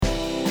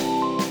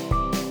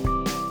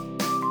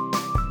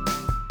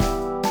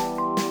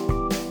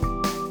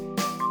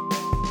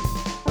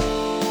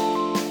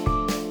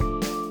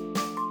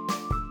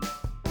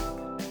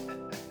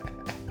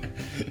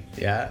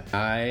Yeah,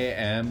 I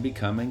am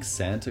becoming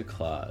Santa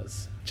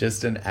Claus.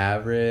 Just an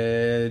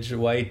average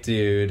white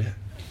dude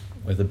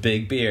with a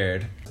big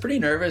beard. Pretty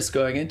nervous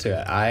going into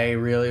it. I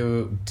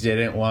really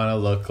didn't want to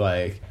look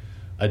like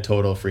a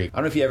total freak. I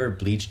don't know if you ever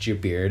bleached your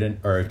beard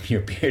or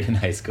your beard in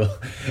high school.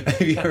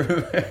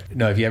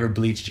 If you ever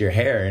bleached your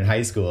hair in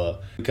high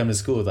school, you come to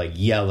school with like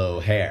yellow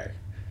hair.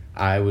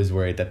 I was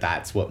worried that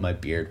that's what my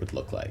beard would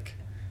look like,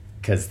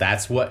 because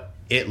that's what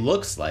it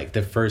looks like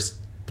the first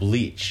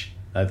bleach,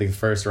 the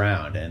first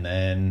round, and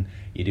then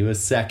you do a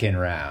second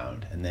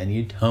round, and then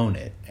you tone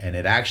it, and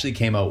it actually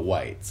came out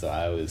white, so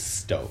I was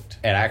stoked.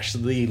 It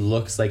actually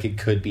looks like it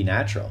could be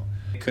natural.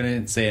 I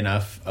couldn't say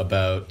enough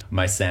about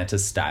my Santa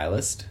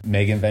stylist,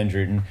 Megan Van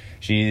Druten.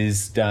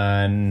 She's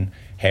done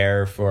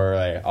hair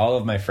for all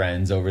of my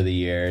friends over the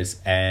years,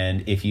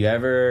 and if you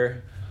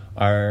ever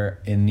are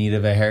in need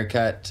of a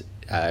haircut,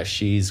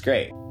 she's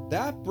great.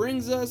 That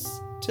brings us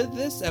to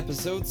this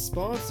episode's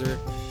sponsor,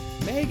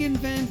 Megan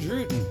Van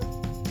Druten.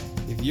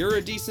 If you're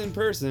a decent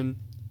person,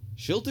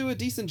 she'll do a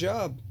decent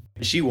job.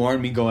 She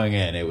warned me going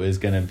in it was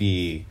going to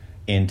be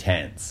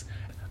intense.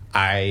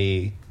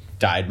 I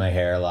dyed my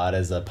hair a lot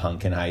as a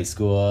punk in high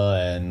school,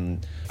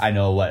 and I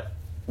know what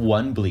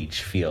one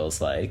bleach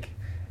feels like,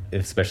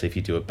 especially if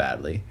you do it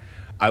badly.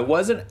 I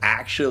wasn't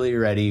actually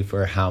ready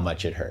for how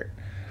much it hurt.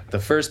 The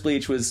first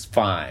bleach was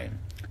fine.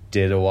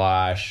 Did a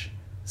wash.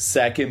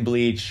 Second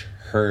bleach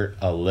hurt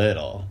a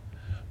little.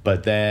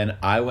 But then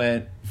I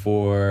went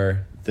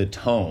for the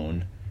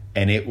tone,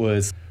 and it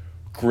was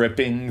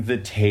gripping the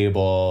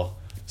table,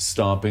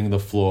 stomping the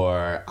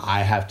floor.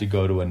 I have to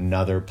go to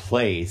another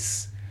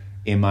place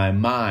in my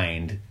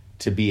mind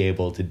to be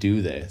able to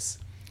do this.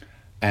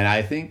 And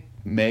I think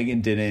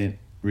Megan didn't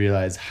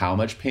realize how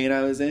much pain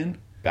I was in.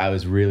 I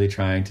was really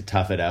trying to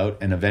tough it out.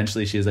 And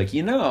eventually she was like,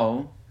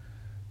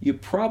 you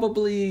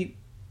probably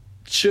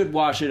should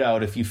wash it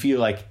out if you feel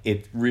like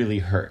it really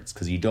hurts,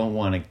 because you don't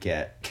want to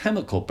get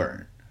chemical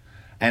burn.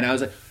 And I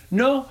was like,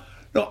 no,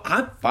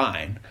 I'm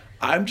fine.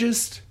 I'm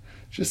just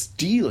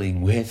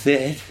dealing with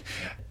it.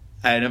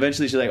 And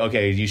eventually she's like,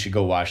 okay, you should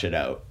go wash it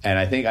out. And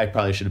I think I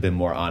probably should have been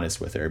more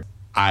honest with her.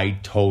 I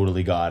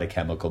totally got a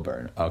chemical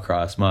burn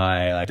across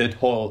my, the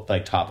whole,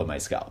 top of my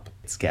scalp.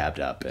 It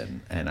scabbed up,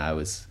 and I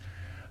wasn't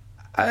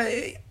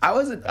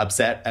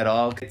upset at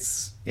all.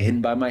 It's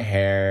hidden by my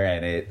hair,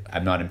 and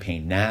I'm not in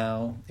pain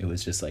now. It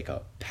was just like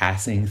a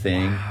passing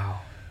thing.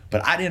 Wow.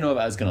 But I didn't know if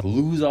I was going to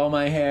lose all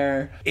my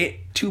hair.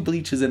 2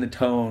 bleaches in a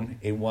tone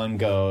in one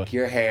go.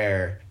 Your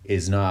hair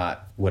is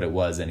not what it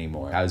was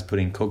anymore. I was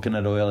putting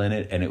coconut oil in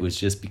it, and it was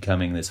just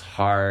becoming this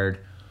hard,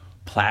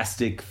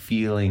 plastic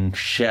feeling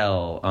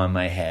shell on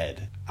my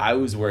head. I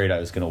was worried I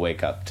was going to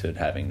wake up to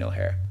having no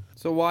hair.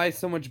 So why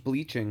so much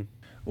bleaching?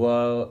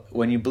 Well,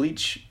 when you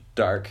bleach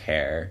dark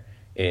hair,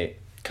 it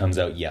comes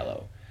out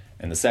yellow.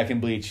 And the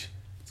second bleach,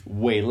 it's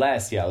way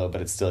less yellow,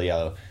 but it's still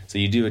yellow. So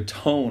you do a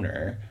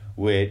toner,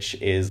 which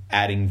is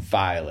adding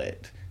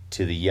violet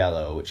to the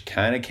yellow, which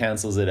kind of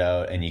cancels it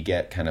out, and you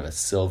get kind of a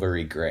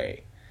silvery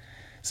gray.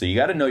 So you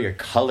got to know your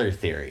color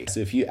theory. So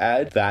if you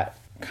add that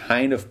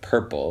kind of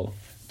purple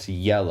to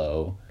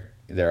yellow,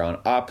 they're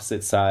on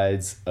opposite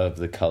sides of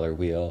the color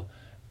wheel,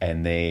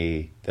 and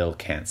they'll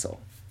cancel.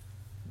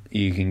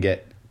 You can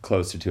get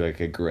closer to like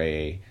a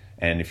gray,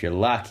 and if you're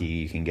lucky,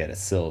 you can get a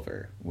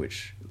silver,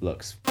 which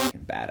looks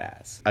fucking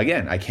badass.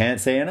 Again, I can't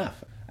say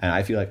enough. And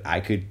I feel like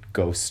I could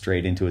go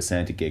straight into a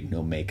Santa gig,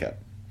 no makeup.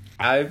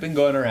 I've been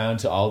going around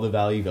to all the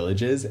Valley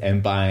Villages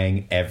and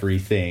buying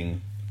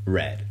everything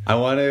red. I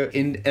want to,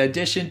 in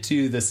addition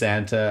to the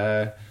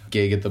Santa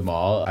gig at the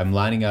mall, I'm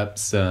lining up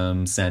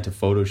some Santa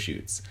photo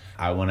shoots.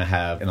 I want to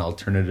have an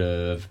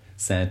alternative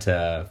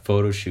Santa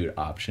photo shoot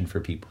option for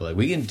people. Like,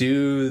 we can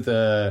do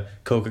the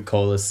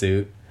Coca-Cola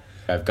suit.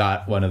 I've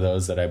got one of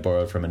those that I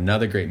borrowed from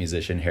another great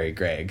musician, Harry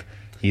Gregg.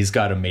 He's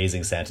got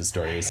amazing Santa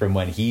stories from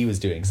when he was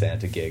doing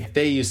Santa gig.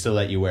 They used to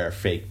let you wear a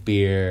fake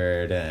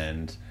beard,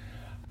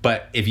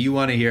 but if you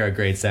want to hear a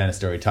great Santa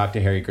story, talk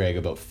to Harry Gregg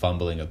about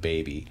fumbling a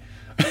baby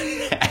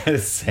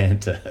as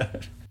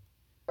Santa.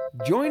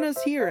 Join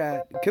us here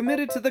at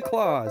Committed to the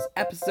Claus,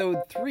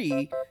 episode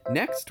 3,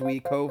 next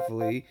week,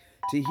 hopefully,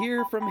 to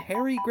hear from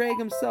Harry Gregg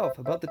himself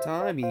about the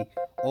time he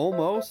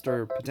almost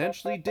or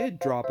potentially did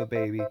drop a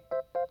baby.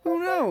 Who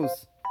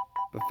knows?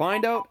 But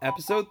find out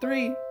episode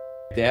 3.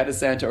 They had a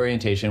Santa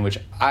orientation, which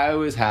I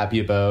was happy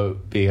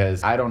about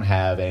because I don't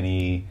have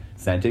any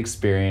Santa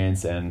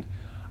experience, and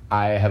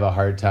I have a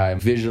hard time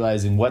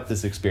visualizing what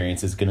this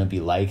experience is going to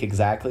be like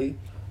exactly.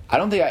 I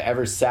don't think I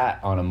ever sat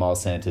on a mall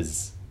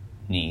Santa's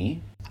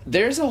knee.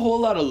 There's a whole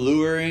lot of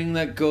luring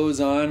that goes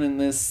on in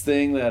this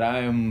thing that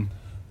I'm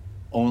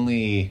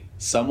only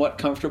somewhat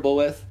comfortable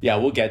with. Yeah,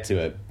 we'll get to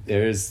it.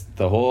 There's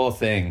the whole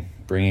thing,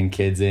 bringing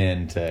kids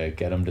in to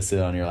get them to sit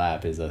on your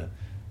lap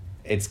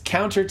it's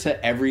counter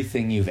to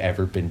everything you've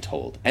ever been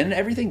told and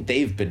everything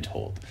they've been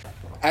told.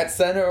 At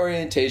Santa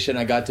orientation,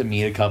 I got to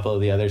meet a couple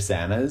of the other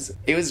Santas.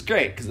 It was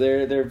great because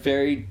they're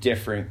very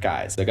different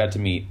guys. I got to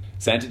meet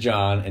Santa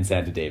John and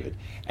Santa David.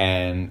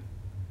 And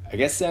I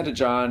guess Santa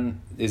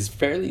John is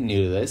fairly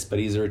new to this, but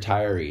he's a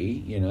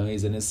retiree. You know,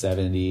 he's in his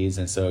 70s,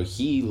 and so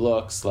he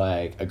looks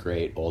like a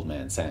great old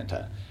man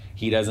Santa.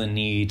 He doesn't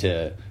need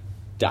to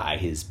dye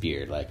his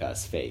beard like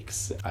us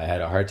fakes. I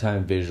had a hard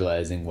time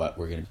visualizing what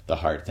were the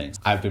hard things.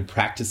 I've been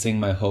practicing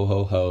my ho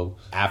ho ho.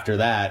 After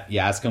that, you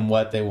ask them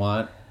what they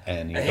want,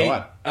 and you go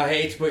on. I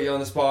hate to put you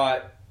on the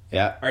spot.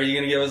 Yeah. Are you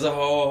gonna give us a ho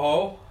ho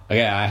ho?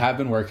 Okay, I have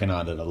been working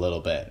on it a little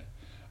bit.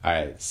 All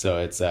right, so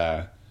it's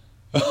so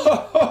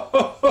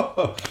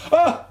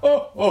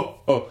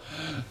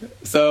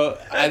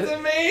that's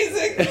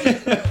amazing.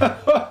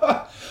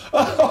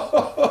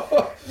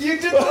 You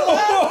did the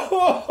laugh.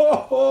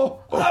 Oh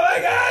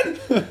my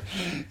god.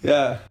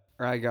 Yeah.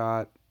 I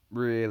got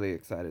really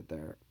excited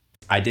there.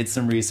 I did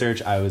some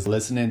research. I was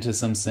listening to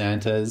some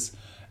Santas,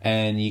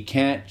 and you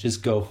can't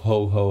just go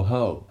ho ho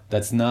ho.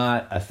 That's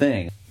not a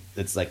thing.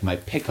 It's like my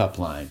pickup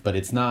line, but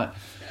it's not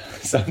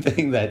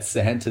something that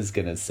Santa's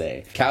gonna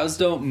say. Cows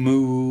don't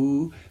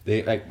moo.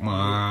 They like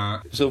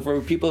mah. So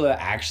for people that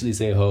actually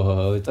say ho ho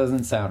ho, it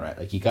doesn't sound right.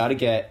 Like you gotta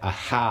get a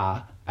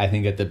ha, I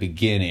think, at the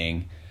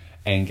beginning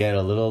and get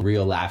a little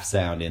real laugh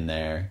sound in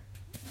there.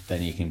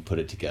 Then you can put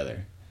it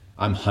together.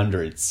 I'm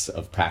hundreds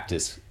of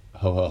practice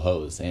ho ho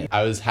ho's, and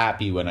I was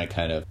happy when I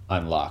kind of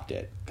unlocked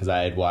it because I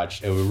had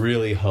watched a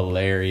really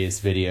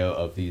hilarious video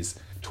of these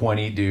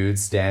 20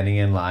 dudes standing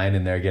in line,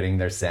 and they're getting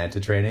their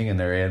Santa training, and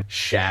they're in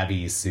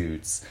shabby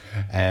suits,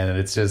 and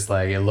it's just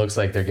like, it looks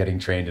like they're getting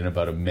trained in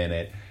about a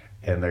minute,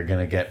 and they're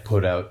gonna get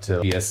put out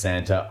to be a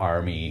Santa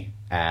army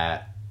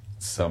at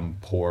some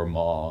poor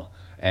mall.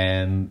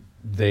 And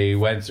they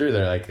went through,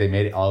 they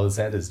made all the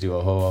Santas do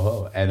a ho ho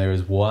ho, and there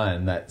was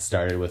one that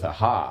started with a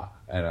ha,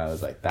 and I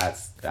was like,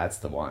 that's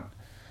the one.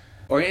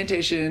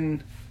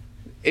 Orientation,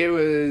 it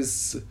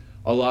was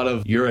a lot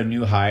of, you're a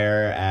new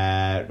hire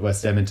at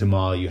West Edmonton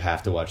Mall, you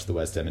have to watch the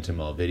West Edmonton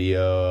Mall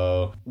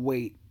video.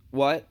 Wait,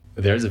 what?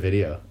 There's a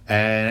video,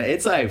 and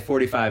it's like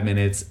 45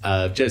 minutes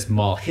of just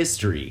mall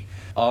history.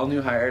 All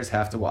new hires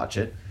have to watch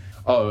it.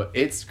 Oh,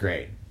 it's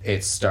great.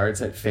 It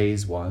starts at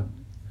phase 1,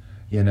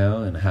 you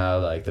know, and how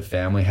like the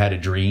family had a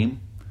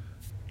dream.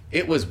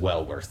 It was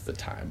well worth the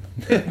time,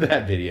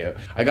 that video.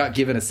 I got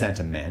given a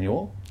Santa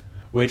manual,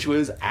 which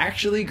was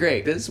actually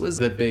great. This was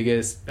the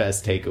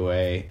best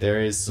takeaway.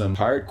 There is some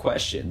hard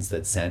questions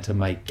that Santa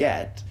might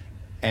get,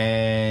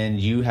 and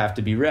you have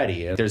to be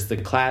ready. There's the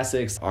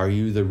classics, are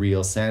you the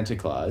real Santa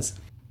Claus?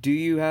 Do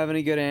you have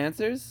any good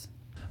answers?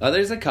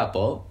 There's a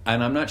couple,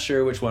 and I'm not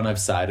sure which one I've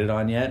sided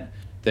on yet.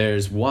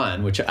 There's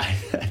one, which I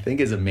think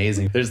is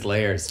amazing. There's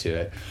layers to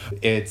it.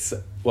 It's,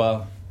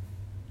 well,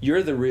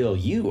 you're the real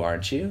you,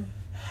 aren't you?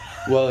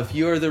 Well, if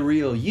you're the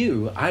real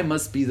you, I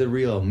must be the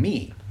real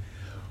me.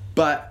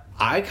 But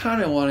I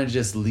kind of want to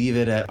just leave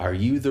it at, are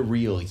you the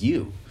real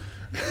you?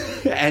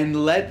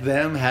 And let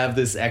them have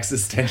this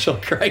existential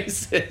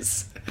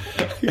crisis.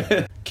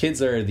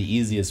 Kids are the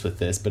easiest with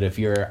this, but if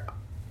you're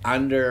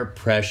under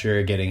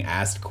pressure getting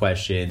asked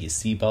questions, you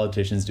see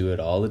politicians do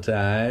it all the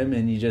time,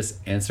 and you just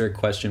answer a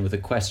question with a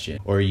question.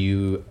 Or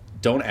you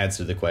don't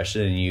answer the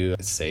question and you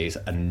say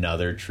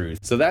another truth.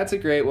 So that's a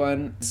great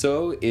one.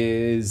 So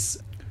is...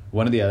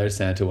 one of the other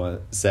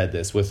Santa said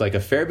this with like a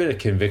fair bit of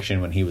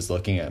conviction when he was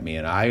looking at me,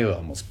 and I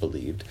almost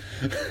believed.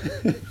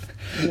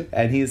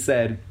 And he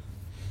said,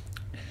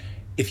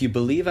 if you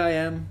believe I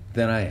am,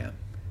 then I am.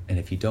 And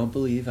if you don't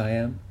believe I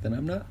am, then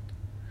I'm not.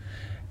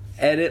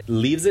 And it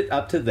leaves it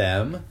up to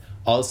them.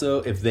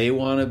 Also, if they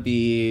want to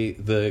be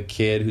the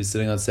kid who's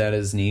sitting on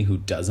Santa's knee who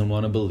doesn't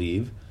want to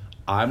believe,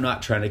 I'm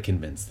not trying to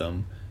convince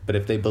them. But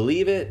if they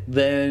believe it,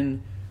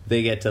 then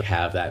they get to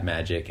have that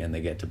magic and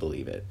they get to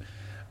believe it.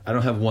 I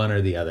don't have one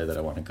or the other that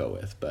I want to go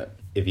with, but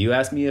if you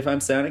ask me if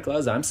I'm Santa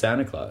Claus, I'm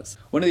Santa Claus.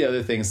 One of the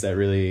other things that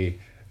really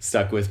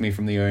stuck with me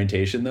from the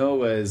orientation, though,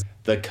 was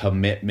the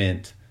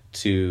commitment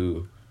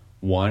to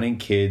wanting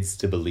kids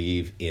to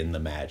believe in the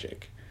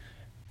magic.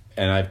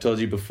 And I've told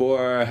you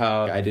before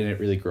how I didn't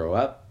really grow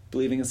up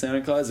believing in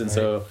Santa Claus, and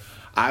so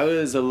I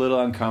was a little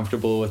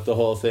uncomfortable with the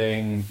whole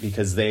thing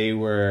because they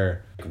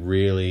were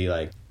really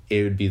like,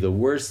 it would be the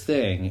worst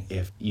thing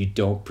if you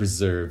don't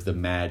preserve the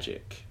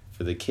magic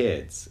for the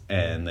kids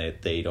and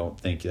that they don't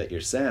think that you're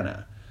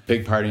Santa.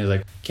 Big part of me was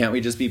like, can't we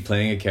just be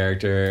playing a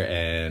character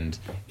and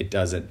it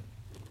doesn't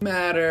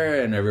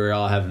matter and we're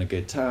all having a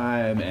good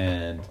time?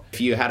 And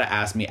if you had to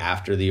ask me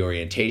after the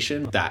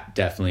orientation, that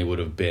definitely would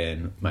have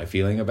been my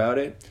feeling about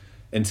it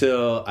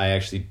until I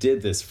actually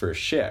did this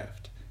first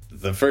shift.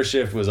 The first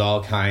shift was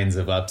all kinds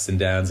of ups and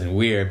downs and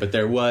weird, but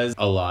there was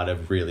a lot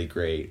of really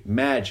great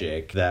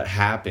magic that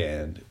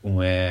happened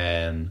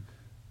when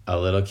a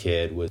little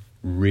kid was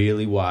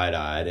really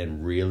wide-eyed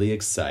and really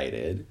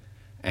excited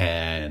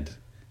and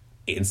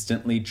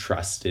instantly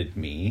trusted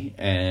me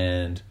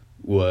and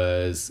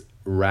was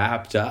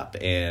wrapped up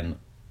in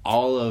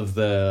all of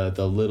the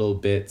little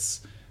bits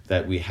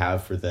that we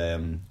have for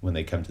them when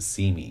they come to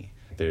see me.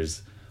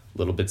 There's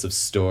little bits of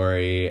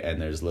story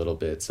and there's little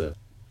bits of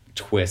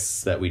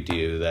twists that we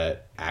do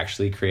that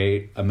actually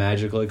create a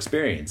magical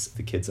experience.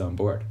 The kids on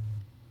board.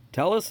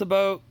 Tell us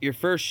about your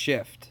first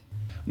shift.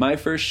 My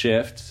first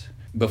shift,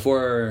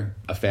 Before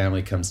a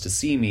family comes to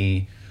see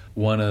me,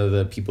 one of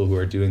the people who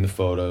are doing the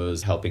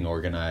photos, helping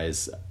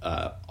organize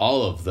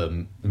all of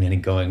the many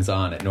goings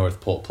on at North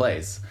Pole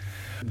Place,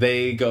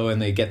 they go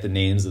and they get the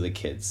names of the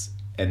kids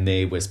and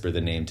they whisper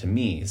the name to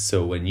me.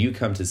 So when you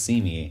come to see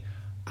me,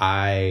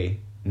 I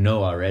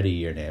know already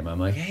your name. I'm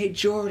like, hey,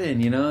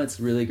 Jordan, it's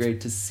really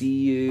great to see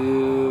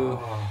you.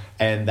 Oh.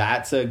 And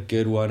that's a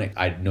good one.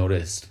 I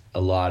noticed a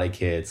lot of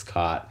kids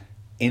caught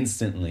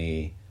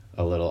instantly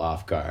a little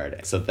off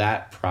guard. So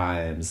that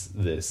primes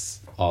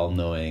this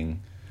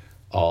all-knowing,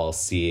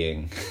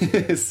 all-seeing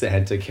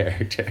Santa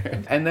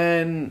character. And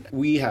then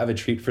we have a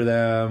treat for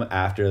them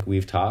after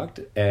we've talked,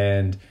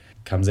 and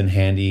comes in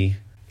handy.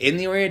 In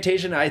the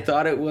orientation, I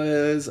thought it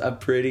was a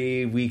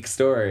pretty weak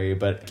story,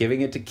 but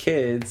giving it to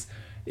kids,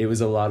 it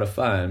was a lot of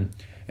fun.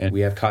 And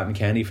we have cotton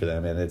candy for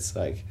them, and it's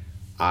like,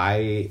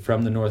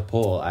 from the North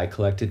Pole, I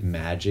collected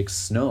magic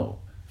snow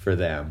for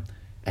them,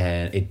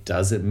 and it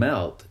doesn't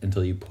melt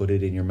until you put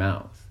it in your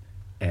mouth.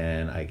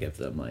 And I give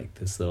them like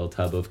this little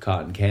tub of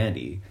cotton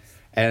candy.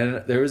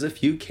 And there was a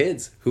few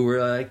kids who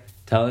were like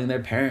telling their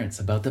parents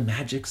about the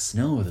magic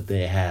snow that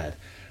they had.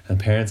 And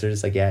parents are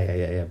just like,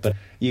 yeah. But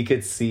you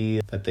could see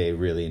that they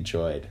really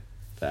enjoyed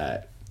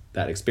that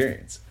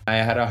experience. I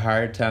had a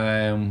hard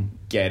time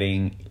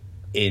getting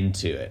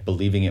into it,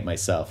 believing it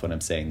myself when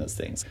I'm saying those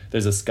things.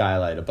 There's a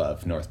skylight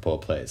above North Pole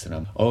Place,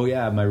 and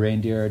my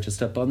reindeer are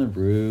just up on the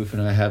roof,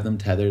 and I have them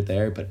tethered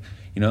there. But,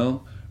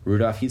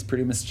 Rudolph, he's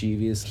pretty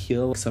mischievous.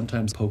 He'll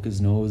sometimes poke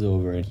his nose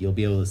over and you'll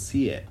be able to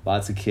see it.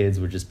 Lots of kids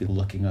would just be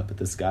looking up at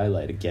the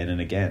skylight again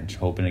and again,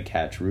 hoping to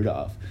catch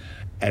Rudolph.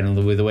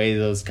 And with the way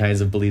those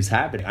kinds of beliefs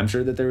happen, I'm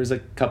sure that there was a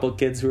couple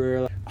kids who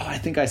were like, oh, I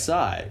think I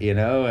saw it,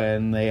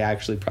 and they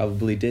actually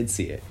probably did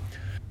see it.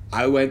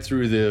 I went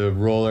through the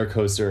roller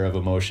coaster of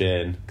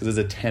emotion because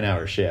it's a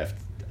 10-hour shift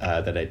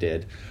that I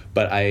did.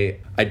 But I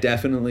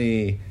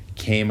definitely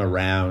came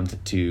around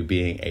to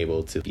being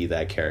able to be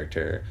that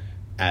character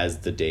as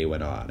the day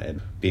went on,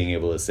 and being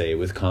able to say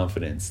with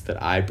confidence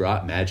that I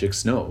brought magic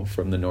snow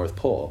from the North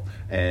Pole,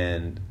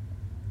 and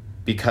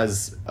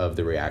because of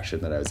the reaction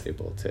that I was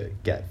able to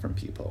get from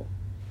people.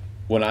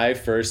 When I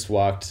first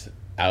walked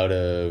out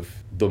of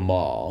the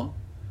mall,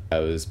 I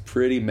was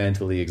pretty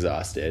mentally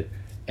exhausted,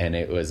 and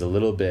it was a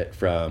little bit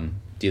from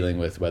dealing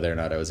with whether or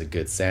not I was a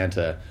good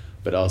Santa,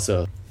 but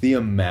also the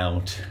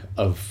amount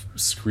of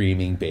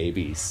screaming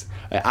babies.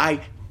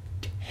 I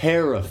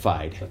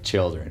terrified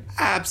children,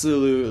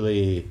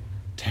 absolutely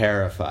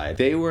terrified.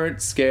 They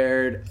weren't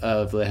scared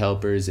of the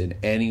helpers in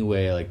any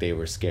way like they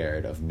were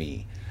scared of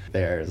me.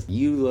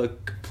 You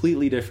look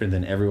completely different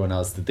than everyone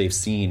else that they've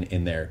seen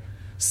in their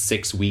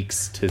 6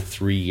 weeks to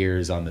 3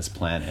 years on this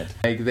planet.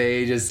 Like,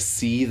 they just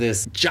see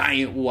this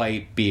giant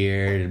white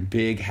beard and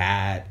big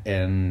hat,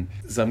 and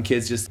some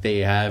kids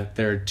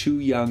they're too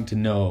young to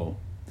know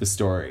the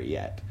story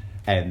yet,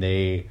 and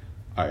they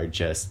are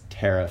just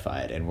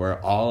terrified. And we're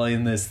all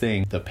in this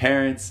thing, the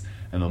parents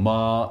and the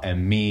mall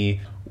and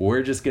me,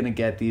 we're just gonna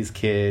get these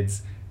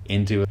kids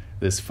into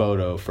this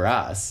photo for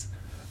us.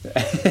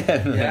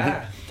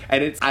 Yeah.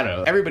 And it's, I don't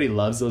know, everybody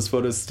loves those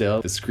photos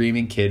still. The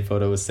screaming kid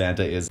photo with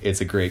Santa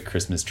it's a great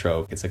Christmas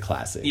trope. It's a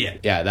classic.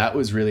 Yeah, that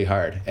was really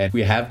hard. And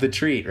we have the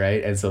treat,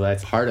 right? And so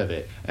that's part of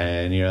it.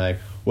 And you're like,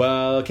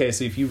 well, okay,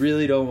 so if you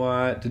really don't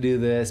want to do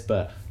this,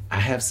 but I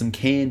have some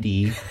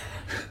candy.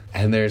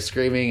 And they're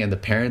screaming, and the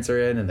parents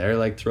are in, and they're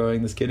like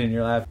throwing this kid in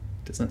your lap.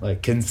 Doesn't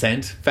like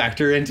consent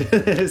factor into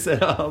this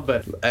at all.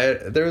 But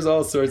there was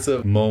all sorts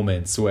of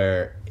moments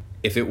where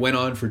if it went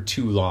on for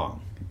too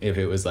long, if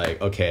it was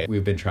like, okay,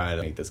 we've been trying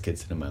to make this kid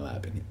sit in my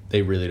lap and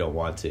they really don't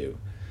want to,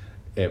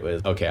 it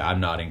was, okay, I'm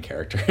not in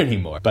character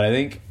anymore. But I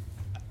think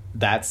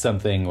that's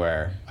something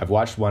where I've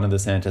watched one of the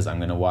Santas. I'm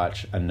going to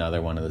watch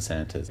another one of the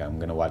Santas. I'm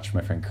going to watch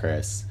my friend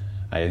Chris.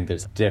 I think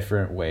there's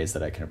different ways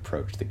that I can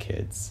approach the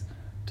kids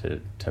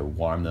to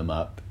warm them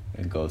up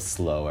and go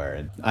slower.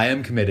 And I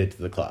am committed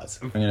to the Claus.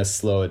 I'm going to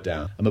slow it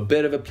down. I'm a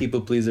bit of a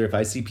people pleaser. If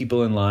I see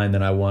people in line,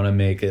 then I want to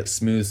make it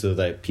smooth so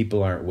that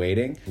people aren't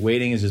waiting.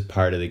 Waiting is just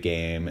part of the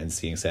game and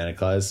seeing Santa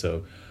Claus.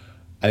 So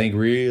I think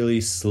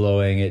really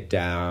slowing it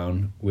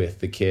down with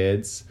the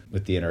kids,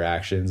 with the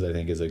interactions, I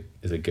think is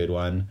a good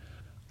one.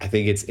 I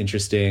think it's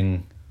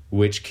interesting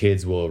which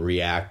kids will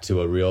react to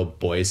a real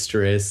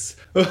boisterous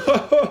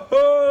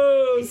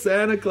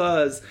Santa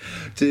Claus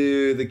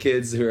to the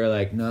kids who are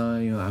like, no,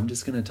 I'm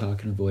just going to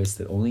talk in a voice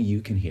that only you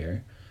can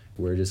hear.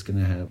 We're just going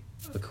to have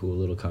a cool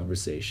little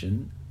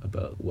conversation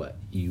about what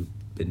you've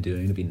been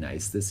doing to be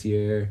nice this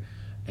year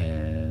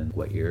and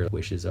what your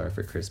wishes are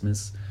for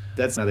Christmas.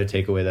 That's another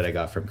takeaway that I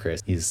got from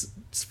Chris. He's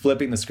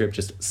flipping the script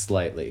just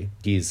slightly.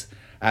 He's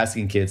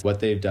asking kids what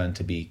they've done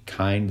to be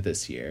kind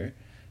this year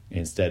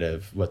instead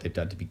of what they've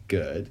done to be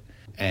good.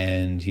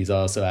 And he's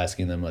also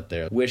asking them what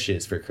their wish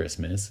is for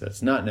Christmas.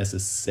 That's not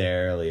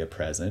necessarily a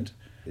present.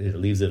 It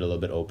leaves it a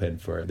little bit open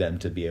for them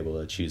to be able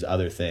to choose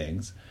other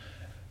things.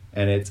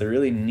 And it's a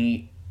really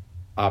neat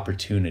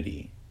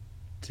opportunity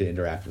to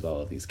interact with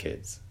all of these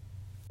kids.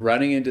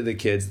 Running into the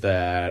kids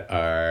that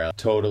are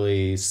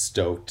totally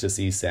stoked to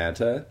see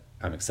Santa,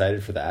 I'm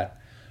excited for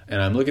that.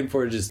 And I'm looking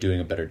forward to just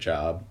doing a better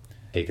job,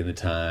 taking the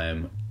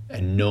time,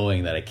 and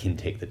knowing that I can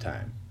take the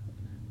time.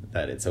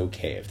 That it's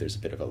okay if there's a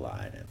bit of a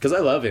line. Because I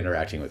love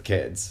interacting with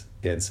kids.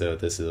 And so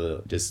this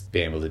is just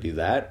being able to do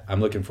that. I'm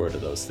looking forward to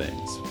those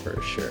things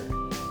for sure.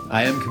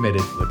 I am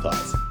committed to the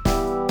clause.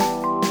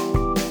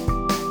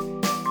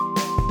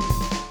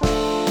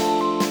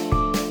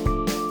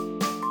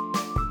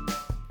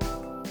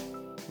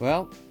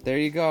 Well, there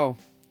you go.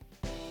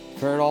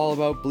 Heard all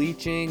about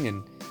bleaching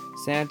and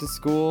Santa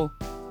school.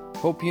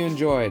 Hope you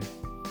enjoyed.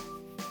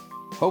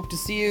 Hope to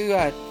see you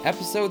at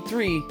episode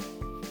 3.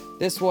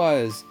 This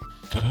was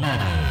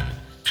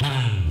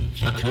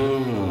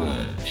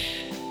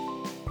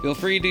Feel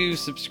free to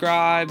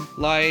subscribe,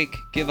 like,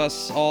 give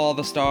us all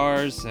the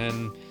stars,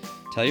 and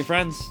tell your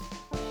friends.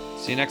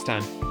 See you next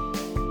time.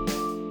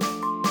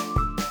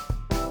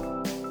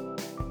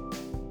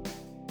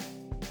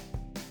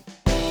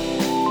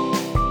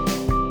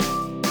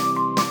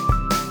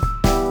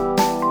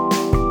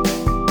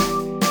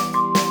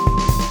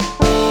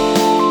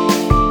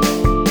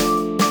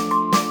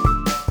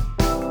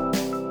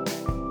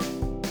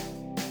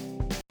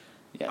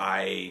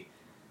 I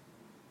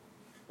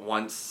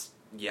once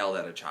yelled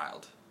at a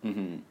child.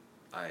 Mm-hmm.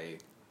 I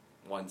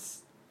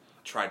once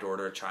tried to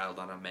order a child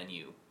on a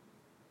menu.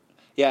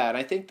 Yeah, and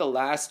I think the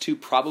last 2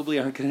 probably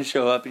aren't going to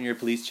show up in your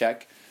police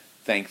check.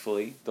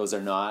 Thankfully, those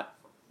are not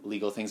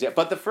legal things yet.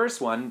 But the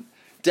first one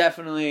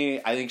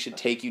definitely, I think, should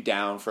take you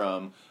down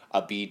from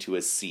a B to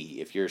a C.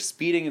 If you're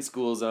speeding in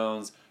school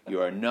zones,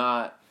 you are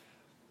not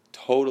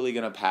totally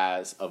going to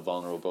pass a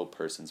vulnerable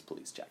person's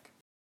police check.